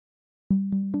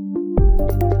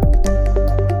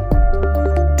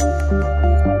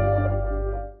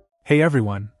Hey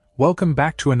everyone, welcome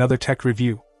back to another tech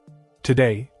review.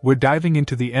 Today, we're diving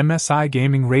into the MSI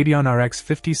Gaming Radeon RX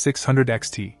 5600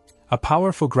 XT, a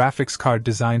powerful graphics card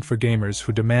designed for gamers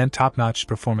who demand top-notch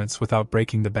performance without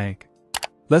breaking the bank.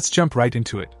 Let's jump right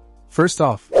into it. First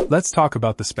off, let's talk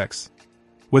about the specs.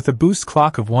 With a boost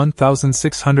clock of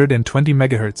 1620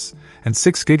 MHz and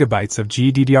 6GB of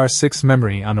GDDR6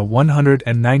 memory on a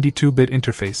 192-bit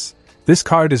interface, this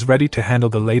card is ready to handle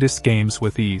the latest games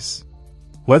with ease.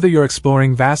 Whether you're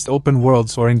exploring vast open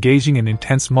worlds or engaging in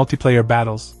intense multiplayer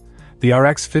battles, the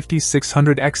RX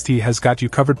 5600 XT has got you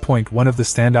covered. One of the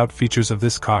standout features of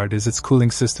this card is its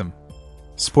cooling system.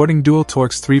 Sporting dual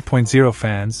Torx 3.0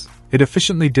 fans, it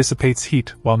efficiently dissipates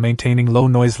heat while maintaining low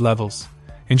noise levels,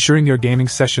 ensuring your gaming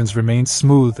sessions remain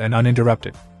smooth and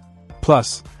uninterrupted.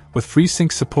 Plus, with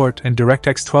FreeSync support and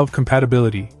DirectX 12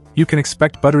 compatibility, you can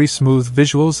expect buttery smooth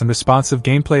visuals and responsive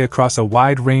gameplay across a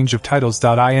wide range of titles.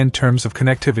 In terms of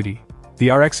connectivity, the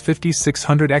RX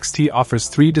 5600 XT offers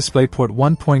 3 DisplayPort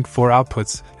 1.4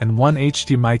 outputs and 1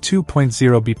 HDMI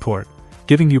 2.0B port,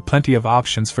 giving you plenty of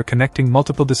options for connecting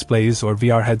multiple displays or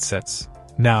VR headsets.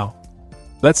 Now,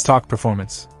 let's talk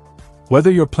performance.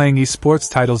 Whether you're playing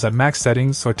esports titles at max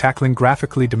settings or tackling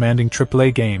graphically demanding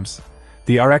AAA games,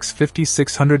 the RX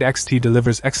 5600 XT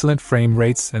delivers excellent frame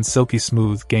rates and silky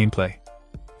smooth gameplay.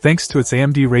 Thanks to its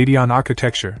AMD Radeon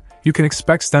architecture, you can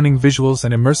expect stunning visuals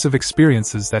and immersive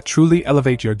experiences that truly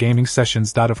elevate your gaming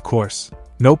sessions. Of course,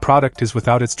 no product is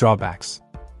without its drawbacks.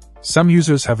 Some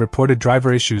users have reported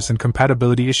driver issues and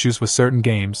compatibility issues with certain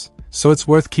games, so it's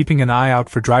worth keeping an eye out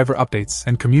for driver updates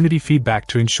and community feedback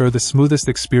to ensure the smoothest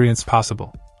experience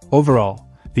possible. Overall,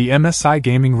 the MSI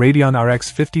Gaming Radeon RX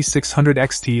 5600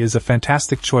 XT is a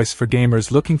fantastic choice for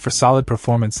gamers looking for solid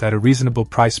performance at a reasonable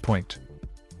price point.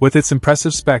 With its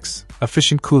impressive specs,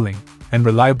 efficient cooling, and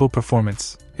reliable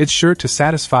performance, it's sure to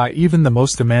satisfy even the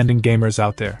most demanding gamers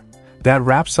out there. That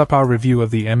wraps up our review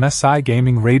of the MSI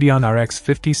Gaming Radeon RX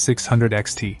 5600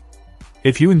 XT.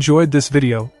 If you enjoyed this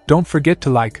video, don't forget to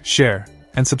like, share,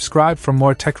 and subscribe for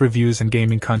more tech reviews and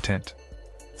gaming content.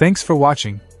 Thanks for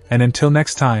watching, and until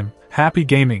next time, happy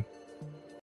gaming!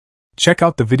 Check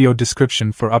out the video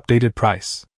description for updated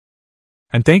price.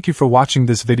 And thank you for watching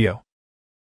this video.